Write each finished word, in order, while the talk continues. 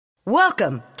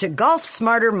Welcome to Golf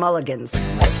Smarter Mulligans,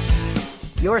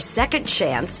 your second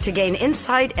chance to gain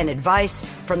insight and advice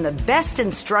from the best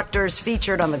instructors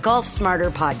featured on the Golf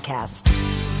Smarter podcast.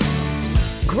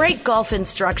 Great golf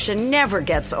instruction never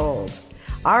gets old.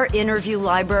 Our interview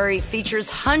library features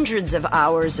hundreds of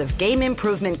hours of game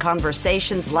improvement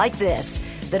conversations like this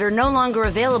that are no longer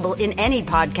available in any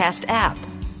podcast app.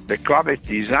 The club is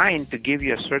designed to give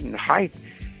you a certain height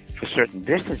for certain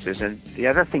distances, and the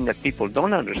other thing that people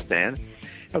don't understand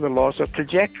are the laws of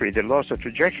trajectory. The laws of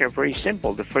trajectory are very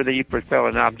simple. The further you propel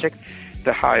an object,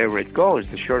 the higher it goes.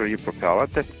 The shorter you propel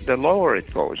it, the lower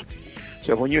it goes.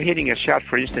 So when you're hitting a shot,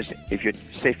 for instance, if you're,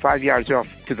 say, 5 yards off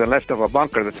to the left of a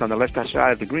bunker that's on the left-hand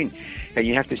side of the green, and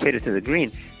you have to hit it to the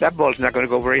green, that ball's not going to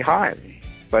go very high.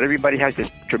 But everybody has this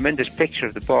tremendous picture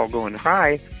of the ball going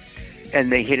high,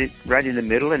 and they hit it right in the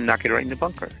middle and knock it right in the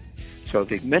bunker. So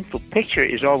the mental picture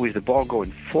is always the ball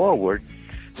going forward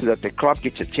so that the club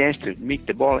gets a chance to meet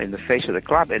the ball in the face of the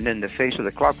club, and then the face of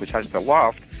the club, which has the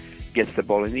loft, gets the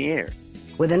ball in the air.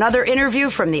 With another interview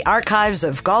from the archives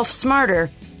of Golf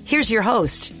Smarter, here's your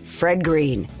host, Fred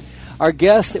Green. Our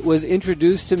guest was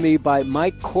introduced to me by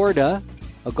Mike Korda,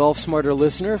 a Golf Smarter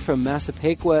listener from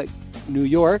Massapequa, New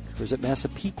York. Or is it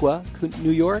Massapequa,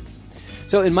 New York?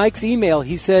 So in Mike's email,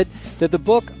 he said that the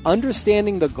book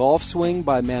Understanding the Golf Swing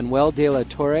by Manuel de la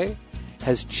Torre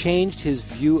has changed his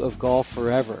view of golf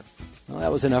forever. Well,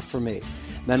 that was enough for me.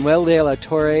 Manuel de la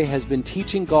Torre has been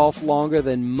teaching golf longer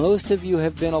than most of you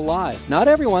have been alive. Not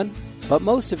everyone, but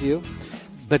most of you.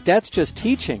 But that's just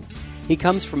teaching. He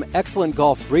comes from excellent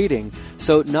golf breeding,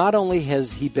 so not only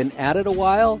has he been at it a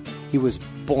while, he was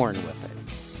born with it.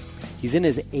 He's in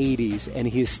his 80s, and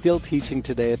he's still teaching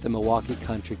today at the Milwaukee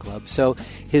Country Club. So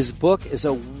his book is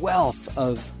a wealth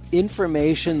of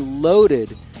information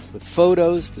loaded with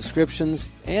photos, descriptions,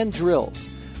 and drills.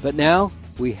 But now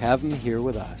we have him here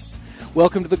with us.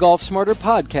 Welcome to the Golf Smarter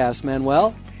podcast,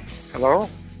 Manuel. Hello.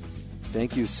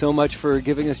 Thank you so much for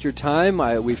giving us your time.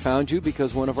 We found you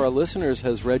because one of our listeners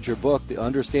has read your book, The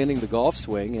Understanding the Golf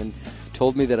Swing, and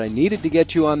told me that I needed to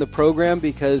get you on the program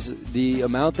because the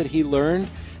amount that he learned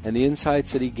and the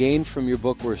insights that he gained from your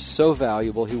book were so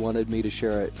valuable, he wanted me to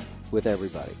share it with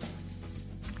everybody.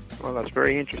 Well, that's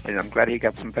very interesting. I'm glad he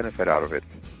got some benefit out of it.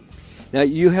 Now,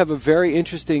 you have a very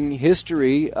interesting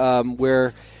history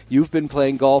where you've been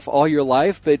playing golf all your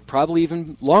life, but probably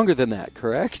even longer than that,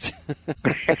 correct?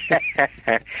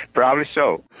 Probably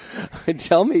so.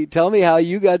 Tell me how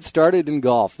you got started in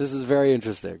golf. This is very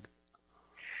interesting.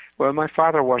 Well, my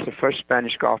father was the first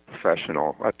Spanish golf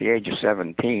professional at the age of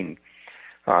 17.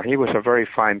 He was a very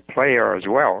fine player as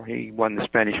well. He won the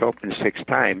Spanish Open 6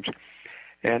 times.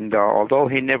 And although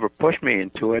he never pushed me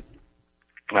into it,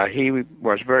 he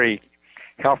was very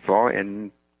helpful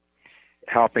in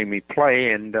helping me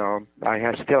play. And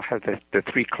I still have the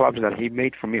 3 clubs that he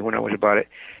made for me when I was about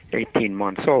 18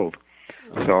 months old.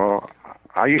 So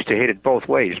I used to hit it both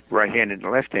ways, right-handed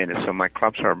and left-handed, so my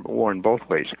clubs are worn both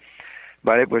ways.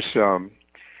 But it was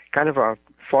kind of a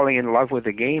falling in love with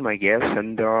the game, I guess,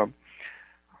 and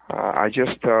I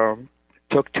just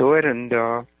took to it, and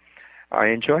I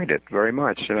enjoyed it very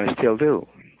much, and I still do.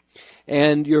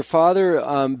 And your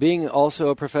father, being also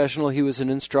a professional, he was an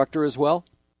instructor as well?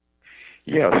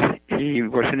 Yes, he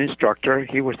was an instructor.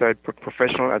 He was a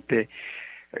professional at the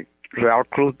Real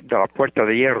Club de la Puerta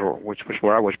de Hierro, which was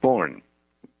where I was born.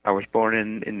 I was born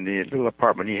in the little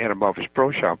apartment he had above his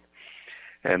pro shop.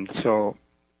 And so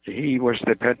he was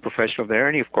the head professional there,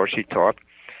 and of course he taught.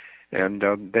 And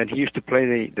then he used to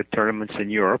play the tournaments in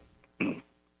Europe.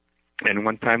 And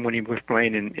one time when he was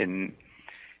playing in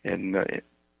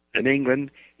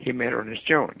England, he met Ernest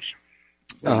Jones.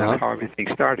 And that's how everything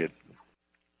started.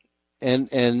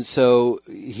 And so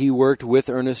he worked with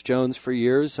Ernest Jones for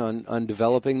years on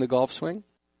developing the golf swing?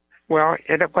 Well,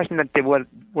 it wasn't that they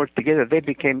worked together. They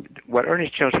became, what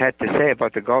Ernest Jones had to say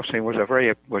about the golf swing was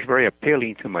very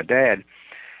appealing to my dad.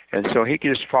 And so he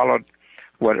just followed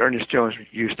what Ernest Jones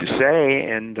used to say,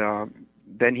 and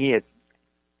then he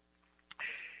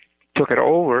took it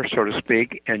over, so to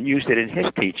speak, and used it in his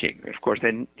teaching. Of course,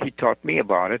 then he taught me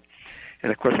about it.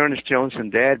 And, of course, Ernest Jones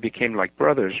and Dad became like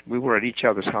brothers. We were at each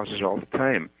other's houses all the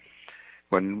time.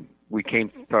 When we came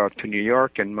to New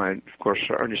York, and of course,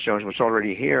 Ernest Jones was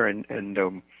already here, and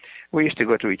we used to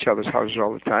go to each other's houses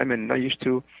all the time, and I used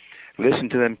to listen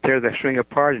to them tear the string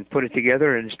apart and put it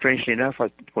together, and strangely enough,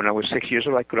 when I was 6 years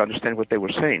old, I could understand what they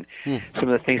were saying. Some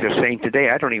of the things they're saying today,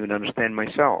 I don't even understand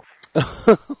myself.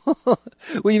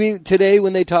 Well, you mean today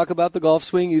when they talk about the golf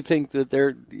swing, you think that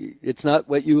it's not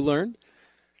what you learned?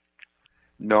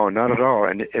 No, not at all.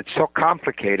 And it's so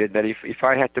complicated that if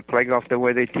I had to play golf the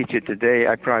way they teach it today,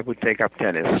 I probably would take up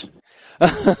tennis.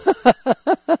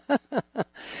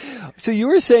 So you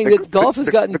were saying that golf has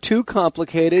gotten too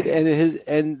complicated,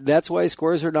 and that's why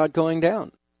scores are not going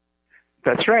down.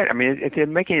 That's right. I mean, they're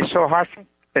making it so hard.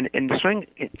 And the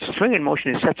swinging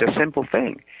motion is such a simple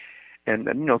thing. And,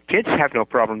 kids have no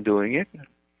problem doing it.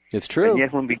 It's true. And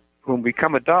yet when we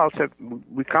become adults,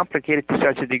 we complicate it to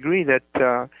such a degree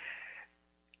that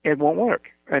it won't work.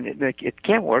 And it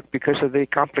can't work because of the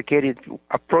complicated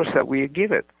approach that we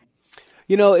give it.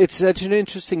 It's such an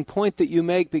interesting point that you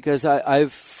make, because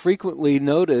I've frequently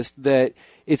noticed that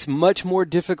it's much more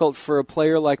difficult for a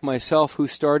player like myself who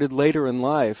started later in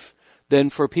life than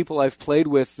for people I've played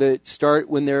with that start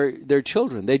when they're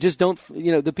children. They just don't,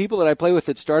 the people that I play with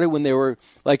that started when they were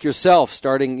like yourself,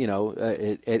 starting,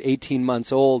 at 18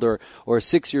 months old or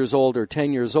 6 years old or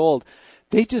 10 years old,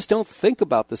 they just don't think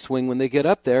about the swing when they get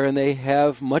up there, and they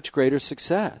have much greater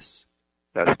success.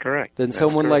 That's correct. Than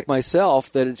someone like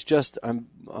myself that it's just,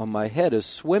 my head is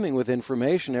swimming with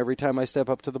information every time I step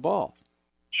up to the ball.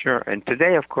 Sure. And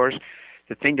today, of course,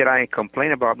 the thing that I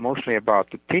complain about mostly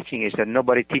about the teaching is that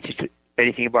nobody teaches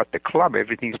anything about the club.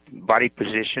 Everything's body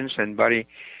positions and body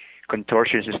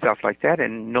contortions and stuff like that,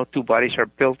 and no two bodies are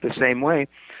built the same way.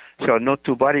 So no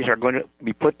two bodies are going to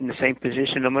be put in the same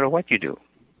position no matter what you do.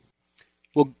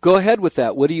 Well, go ahead with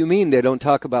that. What do you mean they don't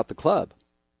talk about the club?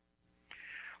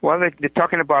 Well, they're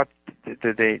talking about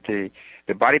the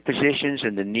body positions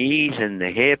and the knees and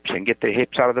the hips, and get the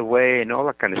hips out of the way and all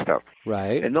that kind of stuff.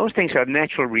 Right. And those things are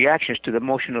natural reactions to the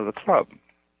motion of the club.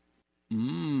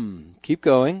 Keep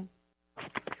going.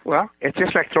 Well, it's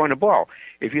just like throwing a ball.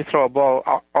 If you throw a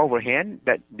ball overhand,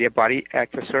 that their body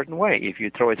acts a certain way. If you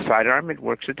throw it sidearm, it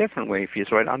works a different way. If you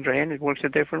throw it underhand, it works a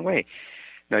different way.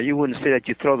 Now, you wouldn't say that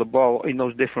you throw the ball in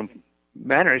those different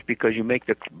manners because you make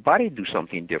the body do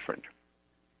something different.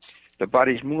 The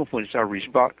body's movements are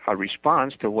a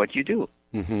response to what you do.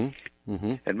 Mm-hmm.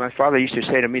 Mm-hmm. And my father used to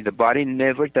say to me, the body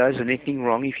never does anything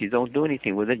wrong if you don't do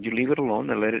anything with it. You leave it alone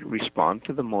and let it respond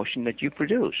to the motion that you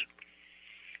produce.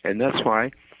 And that's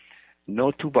why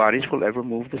no two bodies will ever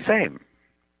move the same.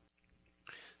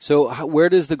 So where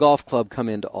does the golf club come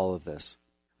into all of this?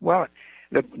 Well,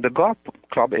 the golf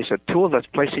club is a tool that's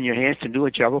placed in your hands to do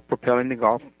a job of propelling the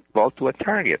golf ball to a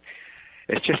target.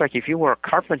 It's just like if you were a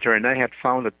carpenter and I had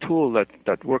found a tool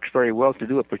that works very well to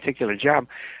do a particular job,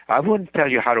 I wouldn't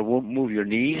tell you how to move your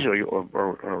knees or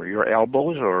your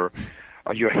elbows or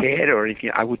your head or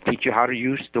anything. I would teach you how to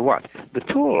use the what? The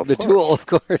tool, The tool, of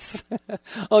course.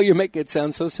 Oh, you're making it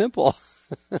sound so simple.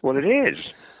 Well, it is.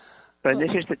 But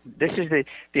this is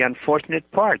the unfortunate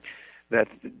part, that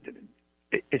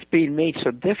it's being made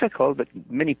so difficult that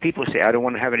many people say, I don't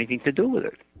want to have anything to do with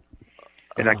it.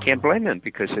 And I can't blame them,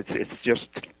 because it's just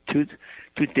too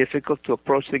difficult to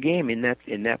approach the game in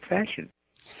that fashion.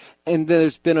 And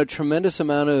there's been a tremendous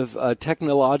amount of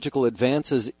technological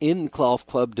advances in golf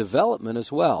club development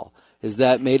as well. Has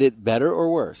that made it better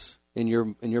or worse in your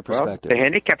perspective? Well, the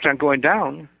handicaps aren't going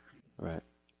down. Right.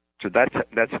 So that's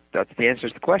the answer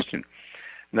to the question.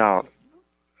 Now,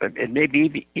 it may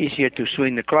be easier to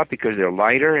swing the club because they're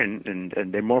lighter and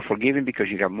they're more forgiving because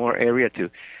you have more area to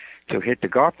hit the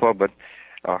golf ball. But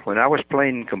when I was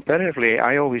playing competitively,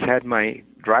 I always had my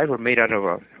driver made out of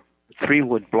a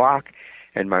 3-wood block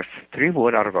and my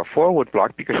 3-wood out of a 4-wood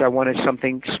block because I wanted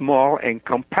something small and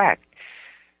compact.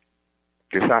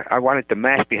 Because I wanted the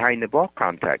mass behind the ball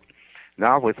contact.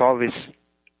 Now with all this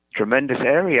tremendous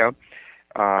area,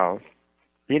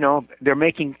 they're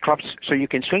making clubs so you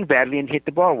can swing badly and hit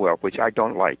the ball well, which I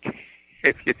don't like.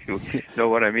 If you know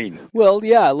what I mean. Well,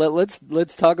 yeah. Let's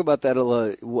talk about that a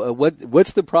little.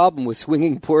 What's the problem with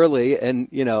swinging poorly and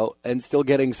still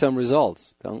getting some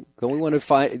results? Don't we want to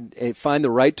find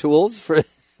the right tools for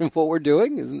what we're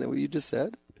doing? Isn't that what you just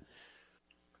said?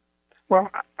 Well,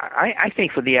 I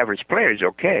think for the average player it's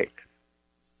okay.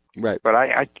 Right. But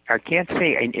I can't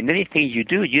say in anything you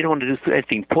do, you don't want to do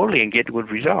anything poorly and get good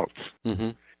results.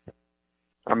 Mm-hmm.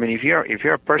 I mean, if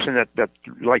you're a person that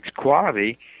likes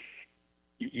quality,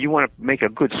 you want to make a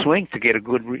good swing to get a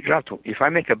good result. If I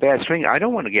make a bad swing, I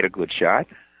don't want to get a good shot.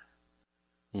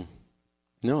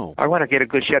 No. I want to get a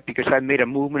good shot because I made a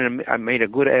movement and I made a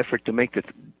good effort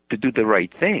to do the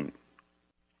right thing.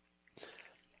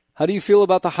 How do you feel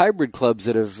about the hybrid clubs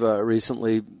that have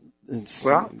recently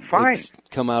fine.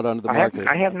 Come out onto the market?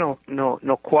 I have no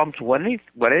qualms with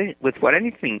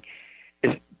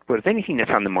anything that's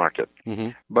on the market. Mm-hmm.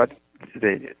 But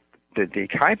the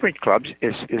hybrid clubs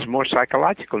is more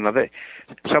psychological. Now,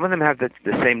 some of them have the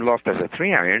same loft as a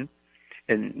 3-iron,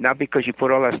 and not because you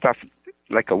put all that stuff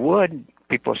like a wood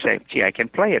people say, gee, I can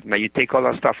play it. Now you take all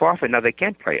that stuff off, and now they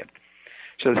can't play it.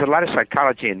 So there's a lot of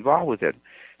psychology involved with it.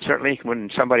 Certainly when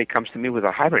somebody comes to me with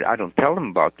a hybrid, I don't tell them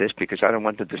about this because I don't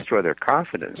want to destroy their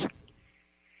confidence.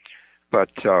 But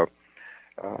the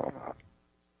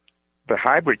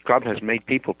hybrid club has made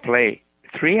people play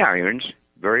 3-irons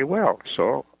very well.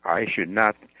 So I should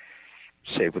not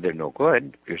say, well, they're no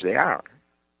good, because they are.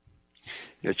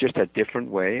 It's just a different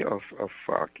way of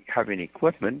having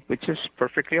equipment, which is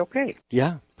perfectly okay.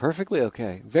 Yeah, perfectly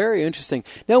okay. Very interesting.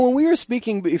 Now, when we were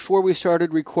speaking before we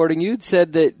started recording, you'd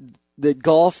said that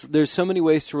golf, there's so many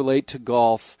ways to relate to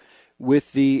golf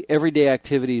with the everyday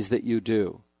activities that you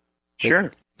do.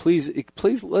 Sure.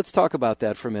 Please, let's talk about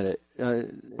that for a minute.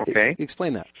 Okay.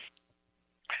 Explain that.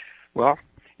 Well,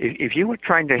 if you were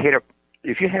trying to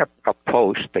if you have a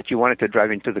post that you wanted to drive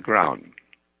into the ground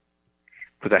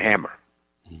with a hammer,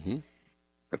 mm-hmm.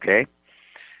 okay,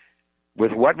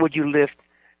 with what would you lift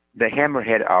the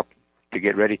hammerhead up to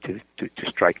get ready to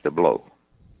strike the blow?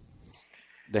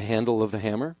 The handle of the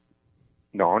hammer?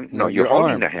 No, you're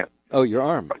holding the hammer. Oh, your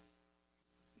arm.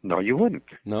 No, you wouldn't.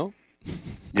 No?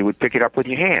 You would pick it up with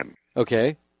your hand.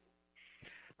 Okay.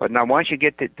 But now once you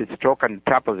get the stroke on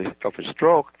the top of a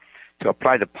stroke, to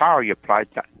apply the power, you apply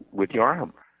that with your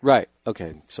arm. Right.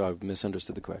 Okay. So I've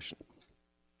misunderstood the question.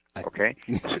 Okay.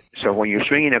 So when you're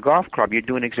swinging a golf club, you're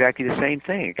doing exactly the same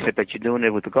thing, except that you're doing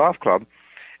it with the golf club,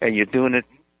 and you're doing it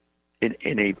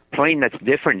in a plane that's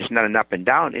different. It's not an up and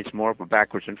down. It's more of a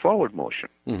backwards and forward motion.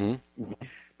 Mm-hmm.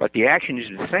 But the action is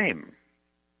the same.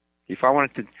 If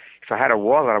I had a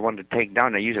wall that I wanted to take down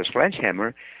and I use a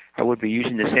sledgehammer, I would be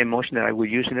using the same motion that I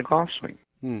would use in a golf swing.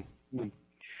 Mm-hmm.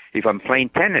 If I'm playing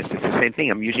tennis, it's the same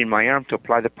thing. I'm using my arm to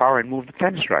apply the power and move the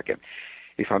tennis racket.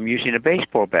 If I'm using a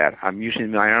baseball bat, I'm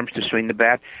using my arms to swing the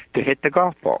bat to hit the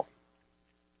golf ball.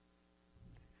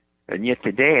 And yet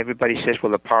today, everybody says,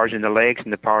 well, the power's in the legs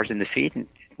and the power's in the feet. And,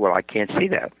 well, I can't see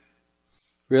that.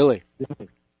 Really?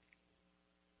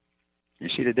 You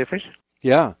see the difference?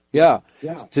 Yeah.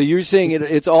 So you're saying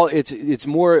it's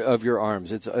more of your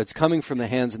arms. It's coming from the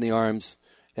hands and the arms,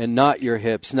 and not your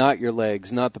hips, not your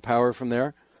legs, not the power from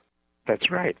there?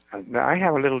 That's right. Now, I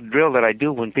have a little drill that I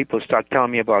do when people start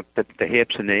telling me about the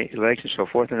hips and the legs and so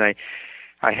forth, and I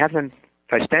stand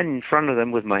in front of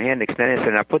them with my hand extended,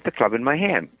 and I put the club in my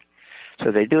hand.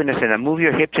 So they do, and I say, now move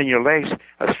your hips and your legs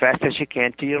as fast as you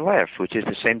can to your left, which is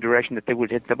the same direction that they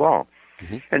would hit the ball.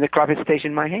 Mm-hmm. And the club, it stays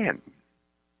in my hand.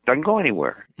 Doesn't go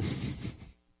anywhere.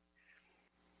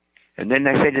 And then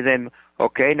I say to them,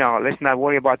 okay, now let's not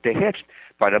worry about the hips,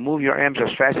 but move your arms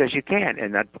as fast as you can,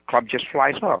 and that club just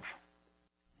flies off.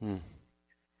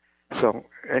 So,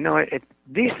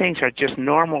 these things are just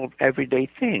normal, everyday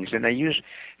things. And I use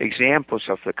examples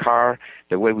of the car,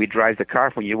 the way we drive the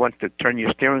car. When you want to turn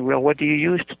your steering wheel, what do you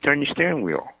use to turn your steering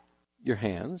wheel? Your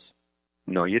hands.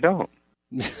 No, you don't.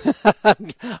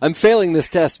 I'm failing this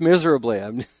test miserably.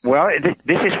 Well,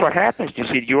 this is what happens. You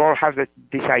see, you all have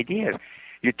these ideas.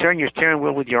 You turn your steering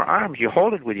wheel with your arms. You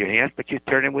hold it with your hands, but you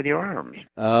turn it with your arms.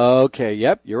 Okay,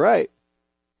 yep, you're right.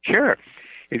 Sure.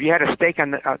 If you had a steak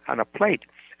on a plate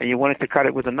and you wanted to cut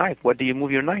it with a knife, what do you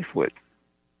move your knife with?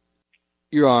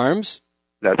 Your arms.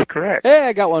 That's correct. Hey,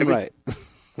 I got one right.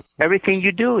 Everything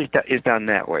you do is done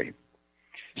that way.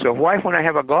 So why, when I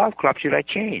have a golf club, should I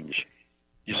change?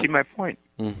 You see my point?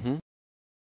 Mm-hmm.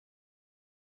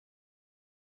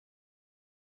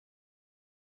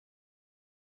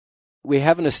 We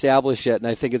haven't established yet, and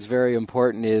I think it's very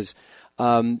important, is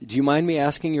do you mind me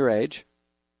asking your age?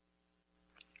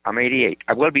 I'm 88.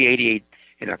 I will be 88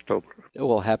 in October. Oh,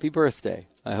 well, happy birthday.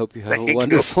 I hope you have a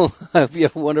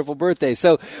wonderful birthday.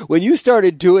 So when you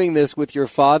started doing this with your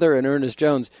father and Ernest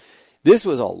Jones, this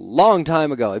was a long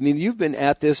time ago. I mean, you've been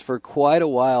at this for quite a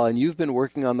while, and you've been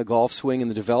working on the golf swing and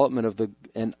the development of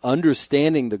and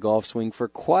understanding the golf swing for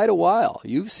quite a while.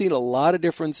 You've seen a lot of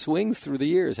different swings through the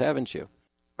years, haven't you?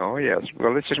 Oh, yes.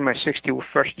 Well, this is my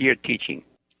 61st year teaching.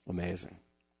 Amazing.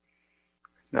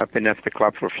 I've been at the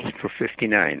club for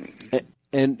 59.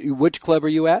 And which club are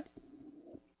you at?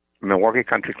 Milwaukee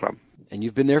Country Club. And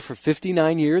you've been there for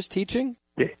 59 years teaching?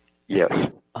 Yes.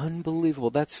 Unbelievable.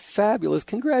 That's fabulous.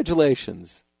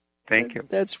 Congratulations. Thank you.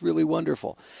 That's really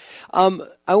wonderful.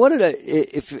 I wanted to,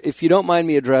 if you don't mind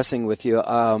me addressing with you,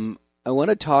 I want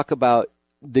to talk about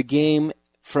the game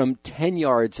from 10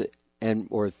 yards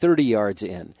or 30 yards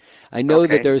in. I know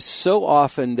that there's so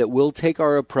often that we'll take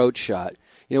our approach shot.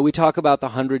 You know, we talk about the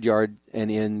 100-yard and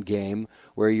in game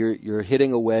where you're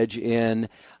hitting a wedge in,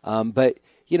 but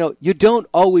you know, you don't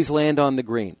always land on the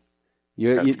green.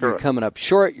 You're coming up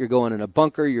short. You're going in a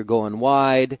bunker. You're going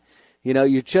wide. You know,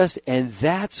 and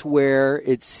that's where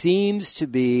it seems to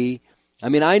be I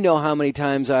mean, I know how many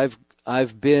times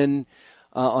I've been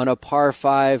on a par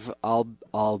 5.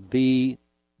 I'll be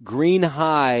green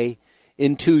high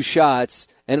in 2 shots,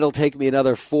 and it'll take me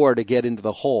another 4 to get into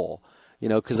the hole,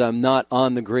 because I'm not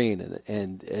on the green.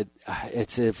 And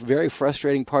it's a very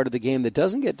frustrating part of the game that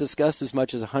doesn't get discussed as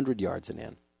much as 100 yards and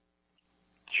in.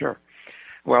 Sure.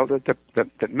 Well,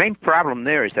 the main problem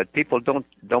there is that people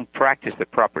don't practice the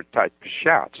proper type of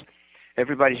shots.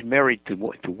 Everybody's married to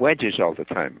wedges all the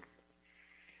time.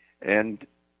 And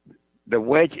the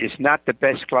wedge is not the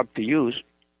best club to use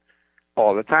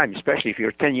all the time, especially if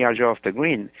you're 10 yards off the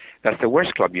green. That's the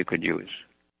worst club you could use.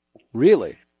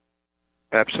 Really?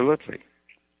 Absolutely.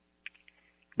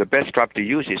 The best club to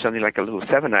use is something like a little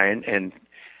 7-iron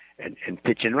and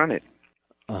pitch and run it.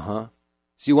 Uh-huh.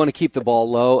 So you want to keep the ball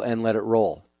low and let it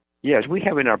roll. Yes, we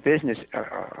have in our business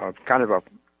kind of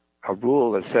a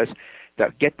rule that says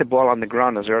that get the ball on the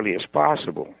ground as early as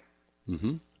possible.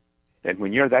 Mm-hmm. And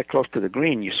when you're that close to the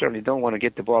green, you certainly don't want to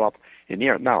get the ball up in the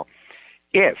air. Now,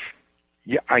 if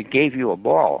I gave you a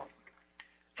ball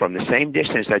from the same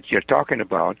distance that you're talking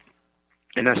about,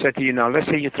 and I said to you, now let's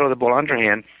say you throw the ball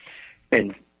underhand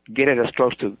and get it as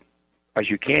close to as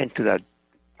you can to that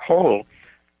hole,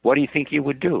 what do you think you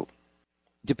would do?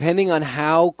 Depending on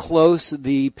how close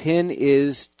the pin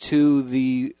is to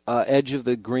the edge of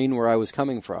the green where I was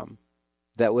coming from,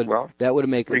 that would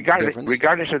make a difference.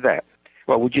 Regardless of that,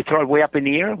 well, would you throw it way up in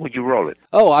the air? Or would you roll it?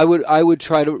 Oh, I would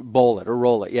try to bowl it or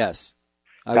roll it. Yes,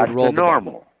 That's the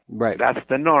normal. Right. That's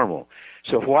the normal.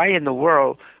 So why in the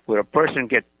world would a person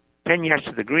get 10 yards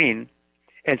to the green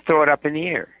and throw it up in the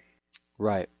air?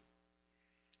 Right.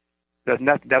 That's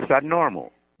not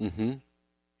normal. Mm-hmm.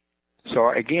 So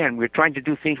again, we're trying to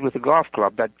do things with the golf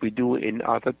club that we do in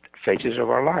other phases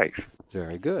of our life.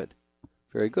 Very good.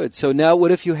 Very good. So now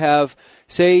what if you have,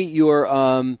 say you're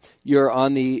on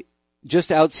the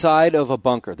just outside of a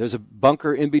bunker. There's a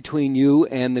bunker in between you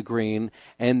and the green,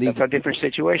 and that's a different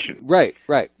situation. Right.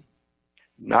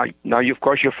 Now, of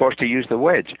course, you're forced to use the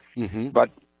wedge, mm-hmm. But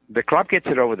the club gets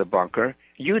it over the bunker.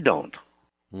 You don't.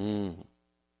 Mm.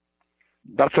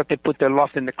 That's what they put their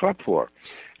loft in the club for.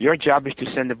 Your job is to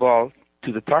send the ball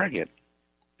to the target.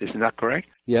 Isn't that correct?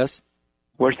 Yes.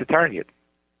 Where's the target?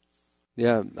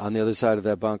 Yeah, on the other side of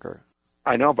that bunker.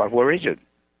 I know, but where is it?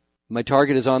 My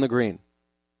target is on the green.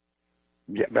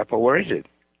 Yeah, but where is it?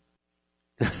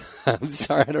 I'm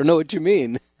sorry, I don't know what you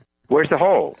mean. Where's the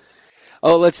hole?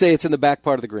 Oh, let's say it's in the back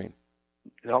part of the green.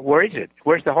 No, where is it?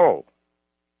 Where's the hole?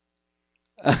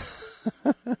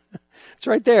 It's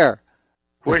right there.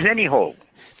 Where's any hole?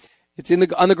 It's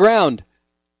on the ground.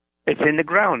 It's in the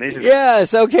ground, isn't it?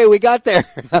 Yes, okay, we got there.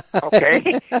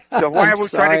 Okay. So why are we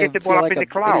trying to get the ball up in the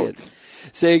clouds? Idiot.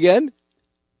 Say again?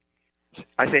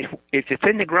 I say, if it's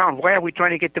in the ground, why are we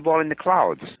trying to get the ball in the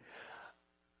clouds?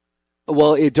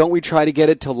 Well, don't we try to get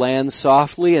it to land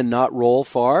softly and not roll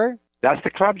far? That's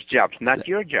the club's job, not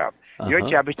your job. Uh-huh. Your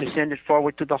job is to send it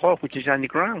forward to the hole, which is on the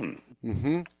ground.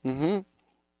 Mm-hmm.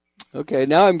 Mm-hmm. Okay,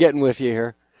 now I'm getting with you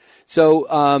here.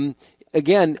 So,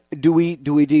 again, do we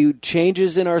do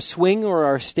changes in our swing or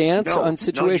our stance on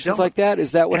situations like that?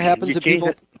 Is that what happens to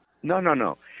people?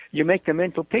 No. You make the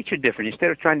mental picture different. Instead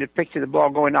of trying to picture the ball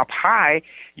going up high,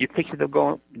 you picture the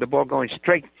ball going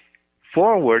straight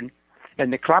forward,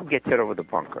 and the club gets it over the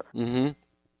bunker. Mm-hmm.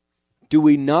 Do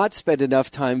we not spend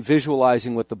enough time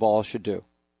visualizing what the ball should do?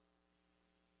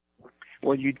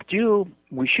 Well, you do.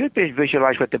 We should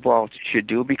visualize what the ball should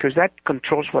do because that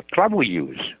controls what club we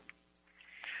use.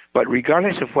 But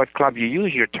regardless of what club you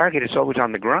use, your target is always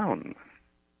on the ground.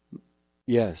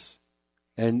 Yes.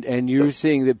 And you're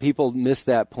seeing that people miss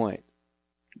that point.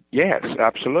 Yes,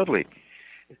 absolutely.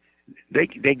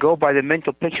 They go by the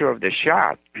mental picture of the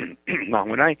shot. Now,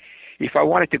 if I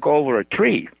wanted to go over a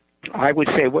tree, I would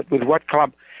say with what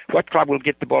club will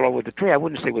get the ball over the tree. I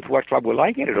wouldn't say with what club will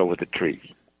I get it over the tree.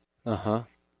 Uh-huh.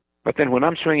 But then when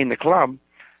I'm swinging the club,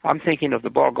 I'm thinking of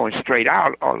the ball going straight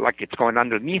out or like it's going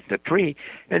underneath the tree,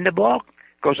 and the ball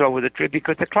goes over the tree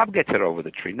because the club gets it over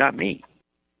the tree, not me.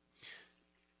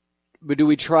 But do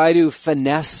we try to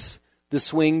finesse the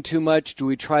swing too much? Do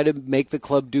we try to make the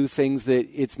club do things that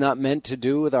it's not meant to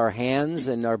do with our hands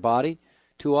and our body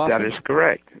too often? That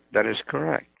is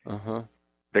correct. Uh-huh.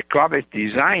 The club is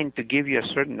designed to give you a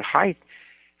certain height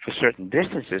for certain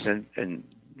distances, and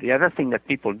the other thing that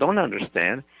people don't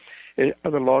understand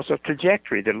are the laws of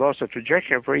trajectory. The laws of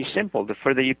trajectory are very simple. The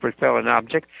further you propel an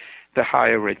object, the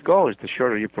higher it goes. The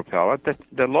shorter you propel it,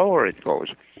 the lower it goes.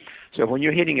 So when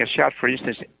you're hitting a shot, for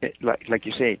instance, like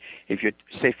you say, if you're,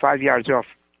 say, 5 yards off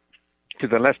to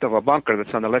the left of a bunker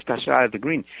that's on the left-hand side of the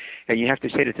green, and you have to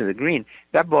hit it to the green,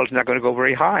 that ball's not going to go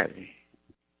very high.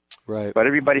 Right. But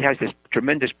everybody has this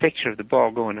tremendous picture of the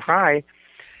ball going high,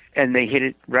 and they hit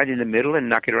it right in the middle and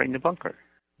knock it right in the bunker.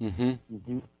 Mm-hmm.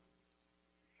 Mm-hmm.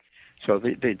 So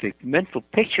the mental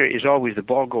picture is always the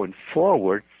ball going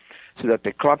forward, so that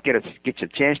the club gets a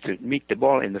chance to meet the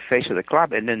ball in the face of the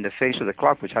club, and then the face of the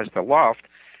club, which has the loft,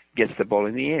 gets the ball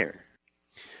in the air.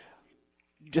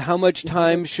 How much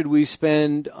time should we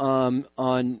spend on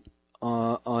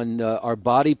our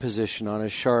body position on a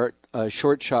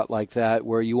short shot like that,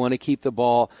 where you want to keep the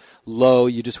ball low,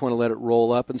 you just want to let it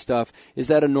roll up and stuff? Is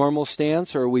that a normal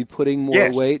stance, or are we putting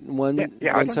more weight in one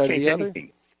side or the other?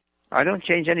 Anything. I don't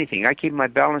change anything. I keep my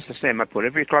balance the same. I put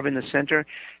every club in the center,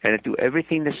 and I do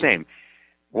everything the same.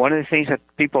 One of the things that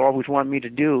people always want me to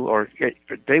do, or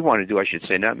they want to do, I should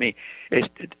say, not me, is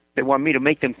they want me to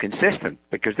make them consistent,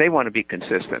 because they want to be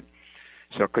consistent.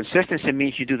 So consistency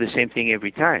means you do the same thing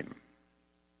every time.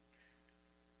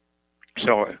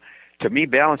 So to me,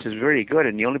 balance is very good,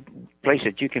 and the only place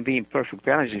that you can be in perfect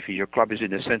balance is if your club is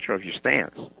in the center of your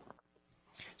stance.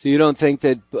 So you don't think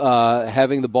that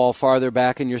having the ball farther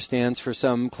back in your stance for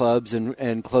some clubs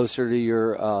and closer to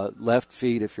your left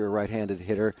feet, if you're a right-handed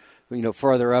hitter,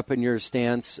 farther up in your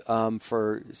stance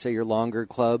for, say, your longer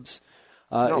clubs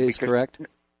is correct?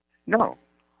 No.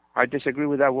 I disagree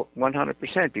with that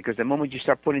 100%, because the moment you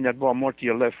start putting that ball more to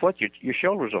your left foot, your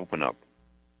shoulders open up.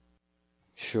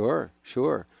 Sure.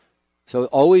 So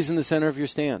always in the center of your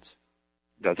stance.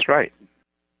 That's right.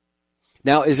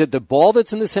 Now, is it the ball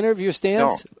that's in the center of your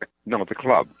stance? No, the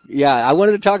club. Yeah, I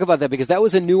wanted to talk about that, because that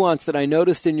was a nuance that I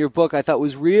noticed in your book I thought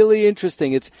was really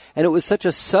interesting. And it was such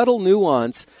a subtle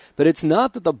nuance, but it's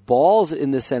not that the ball's in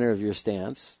the center of your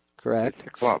stance, correct? It's the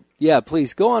club. Yeah,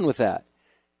 please, go on with that,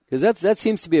 because that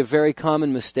seems to be a very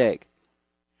common mistake.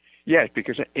 Yes,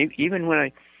 because even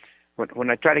when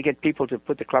I try to get people to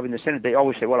put the club in the center, they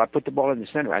always say, well, I put the ball in the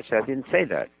center. I said, I didn't say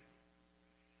that.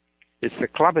 It's the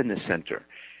club in the center.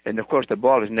 And, of course, the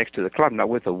ball is next to the club. Now,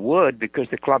 with a wood, because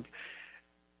the club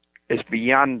is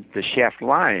beyond the shaft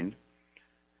line,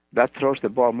 that throws the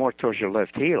ball more towards your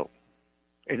left heel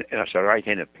as a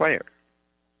right-handed player.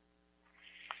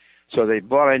 So the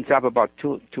ball ends up about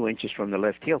two inches from the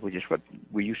left heel, which is what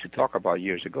we used to talk about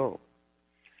years ago.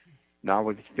 Now,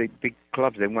 with big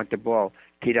clubs, they want the ball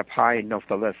teed up high enough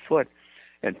the left foot,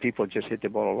 and people just hit the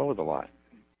ball all over the lot.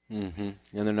 Mm-hmm.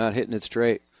 And they're not hitting it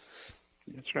straight.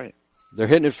 That's right. They're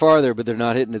hitting it farther, but they're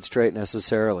not hitting it straight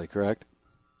necessarily, correct?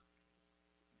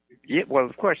 Yeah, well,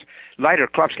 of course, lighter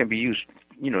clubs can be used.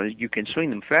 You can swing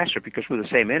them faster, because with the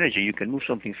same energy, you can move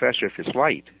something faster if it's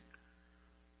light.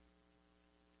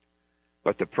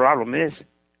 But the problem is,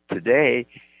 today,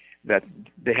 that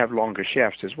they have longer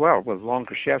shafts as well. Well,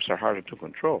 longer shafts are harder to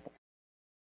control.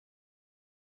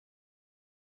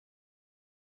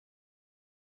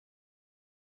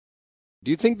 Do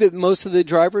you think that most of the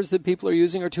drivers that people are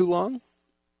using are too long?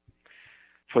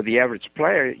 For the average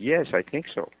player, yes, I think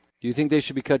so. Do you think they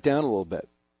should be cut down a little bit?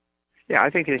 Yeah,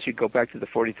 I think they should go back to the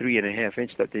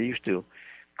 43.5-inch that they used to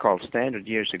call standard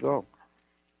years ago.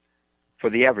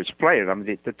 For the average player, I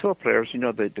mean, the tour players,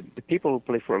 the people who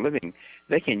play for a living,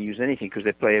 they can use anything because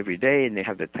they play every day and they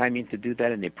have the timing to do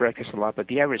that and they practice a lot. But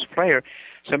the average player,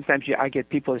 sometimes I get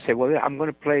people that say, well, I'm going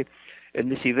to play in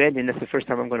this event and that's the first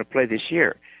time I'm going to play this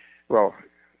year. Well,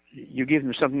 you give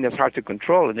them something that's hard to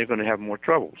control, and they're going to have more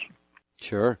troubles.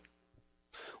 Sure.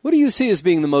 What do you see as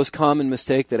being the most common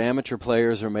mistake that amateur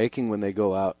players are making when they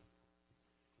go out?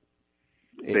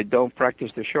 They don't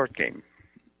practice the short game.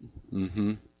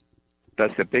 Mm-hmm.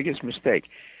 That's the biggest mistake.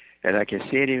 And I can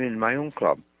see it even in my own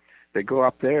club. They go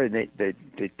up there, and they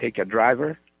take a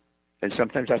driver, and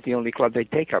sometimes that's the only club they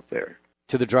take up there.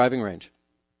 To the driving range?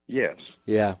 Yes.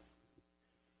 Yeah.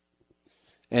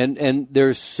 And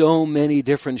there's so many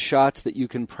different shots that you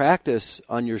can practice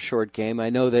on your short game. I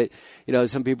know that,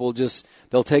 some people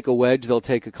they'll take a wedge, they'll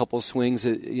take a couple swings,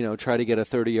 try to get a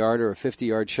 30-yard or a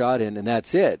 50-yard shot in, and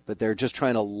that's it. But they're just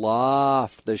trying to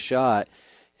loft the shot,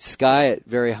 sky it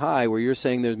very high, where you're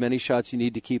saying there's many shots you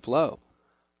need to keep low.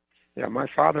 Yeah, my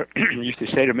father used to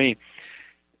say to me,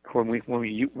 when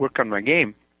we work on my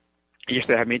game, he used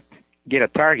to have me get a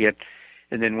target.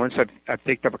 And then once I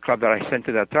picked up a club that I sent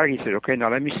to that target, he said, okay, now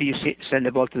let me see you send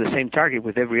the ball to the same target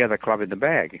with every other club in the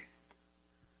bag.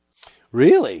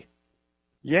 Really?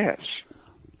 Yes.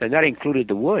 And that included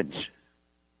the woods.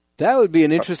 That would be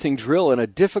an interesting drill and a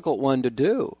difficult one to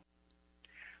do.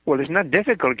 Well, it's not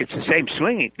difficult. It's the same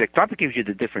swing. The club gives you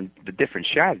the different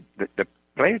shot. The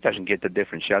player doesn't get the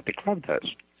different shot. The club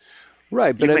does.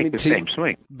 Right, but you make the same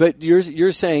swing. But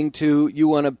you're saying you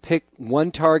want to pick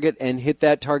one target and hit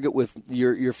that target with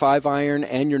your 5-iron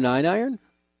and your 9-iron?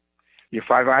 Your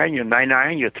 5-iron, your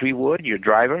 9-iron, your 3-wood, your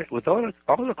driver, with all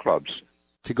the clubs.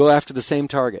 To go after the same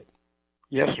target.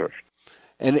 Yes, sir.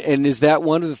 And is that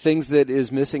one of the things that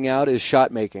is missing out is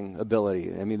shot-making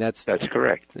ability? I mean, that's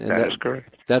correct. That is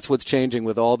correct. That's what's changing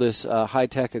with all this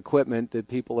high-tech equipment, that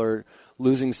people are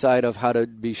losing sight of how to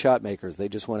be shot makers. They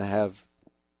just want to have...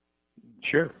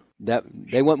 Sure.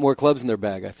 They want more clubs in their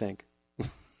bag, I think.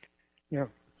 Yeah.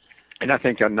 And I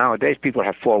think that nowadays people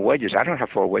have 4 wedges. I don't have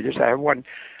 4 wedges. I have one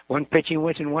pitching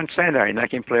wedge and one sand iron. I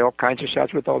can play all kinds of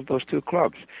shots with all those 2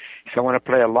 clubs. If I want to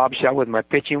play a lob shot with my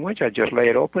pitching wedge, I just lay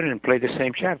it open and play the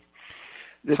same shot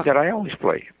that I always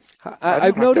play.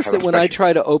 I've noticed that when I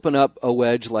try to open up a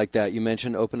wedge like that, you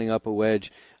mentioned opening up a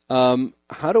wedge,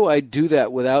 how do I do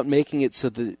that without making it so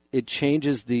that it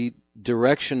changes the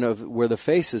direction of where the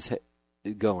face is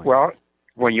going? Well,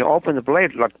 when you open the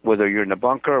blade, like whether you're in the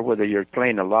bunker or whether you're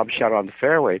playing a lob shot on the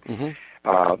fairway,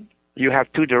 you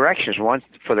have 2 directions, one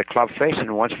for the club face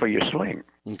and one for your swing.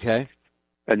 Okay.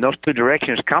 And those 2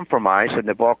 directions compromise, and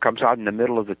the ball comes out in the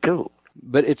middle of the 2.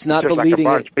 But it's not the leading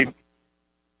edge.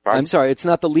 I'm sorry, it's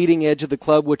not the leading edge of the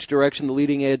club, which direction the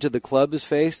leading edge of the club is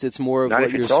faced. It's more of what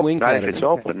your swing pattern. Not if it's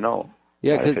open, no.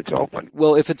 Yeah, not if it's open.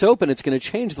 Well, if it's open, it's going to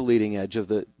change the leading edge of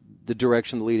the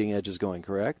direction the leading edge is going,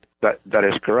 correct? That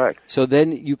is correct. So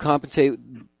then you compensate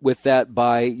with that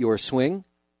by your swing?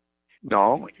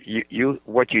 No,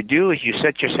 what you do is you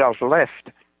set yourself left,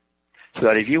 so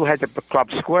that if you had the club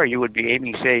square, you would be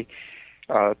aiming, say,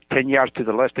 10 yards to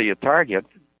the left of your target,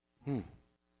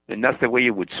 and that's the way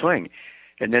you would swing.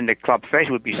 And then the club face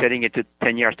would be setting it to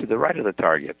 10 yards to the right of the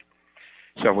target.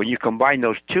 So when you combine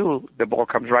those 2, the ball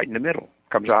comes right in the middle,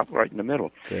 comes out right in the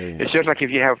middle. It's just like if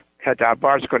you had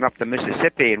bars going up the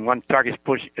Mississippi, and one target is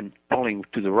pushing and pulling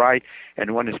to the right,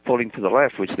 and one is pulling to the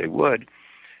left, which they would,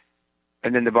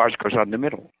 and then the bars goes out in the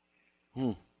middle.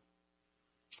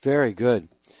 Very good.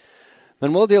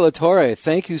 Manuel de la Torre,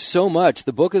 thank you so much.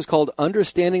 The book is called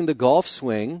Understanding the Golf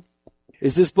Swing.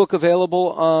 Is this book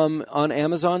available on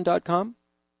Amazon.com?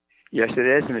 Yes, it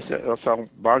is, and it's also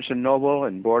Barnes & Noble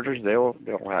and Borders. They'll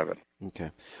have it.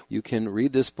 Okay. You can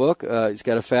read this book. It's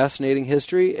got a fascinating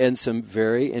history and some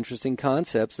very interesting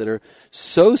concepts that are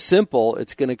so simple,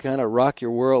 it's going to kind of rock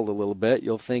your world a little bit.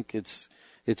 You'll think it's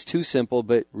too simple,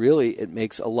 but really it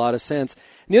makes a lot of sense.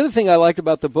 And the other thing I liked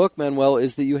about the book, Manuel,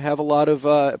 is that you have a lot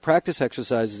of practice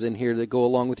exercises in here that go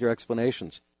along with your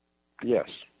explanations. Yes.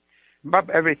 But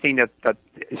everything that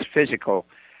is physical,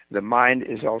 the mind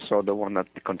is also the one that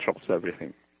controls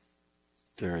everything.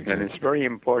 Very good. And it's very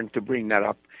important to bring that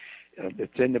up.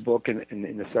 It's in the book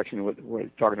in the section where we're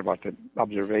talking about the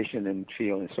observation and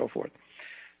feel and so forth.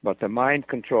 But the mind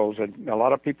controls it. A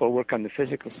lot of people work on the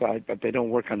physical side, but they don't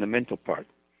work on the mental part,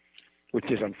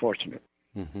 which is unfortunate.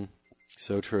 Mm-hmm.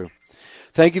 So true.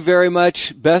 Thank you very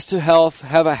much. Best of health.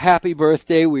 Have a happy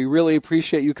birthday. We really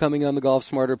appreciate you coming on the Golf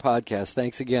Smarter podcast.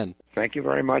 Thanks again. Thank you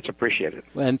very much. Appreciate it.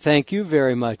 And thank you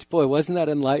very much. Boy, wasn't that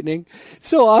enlightening?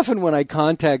 So often when I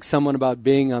contact someone about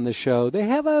being on the show, they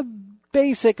have a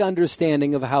basic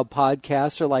understanding of how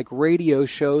podcasts are like radio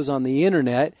shows on the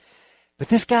internet. But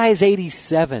this guy is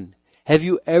 87. Have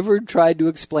you ever tried to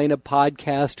explain a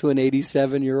podcast to an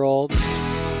 87-year-old?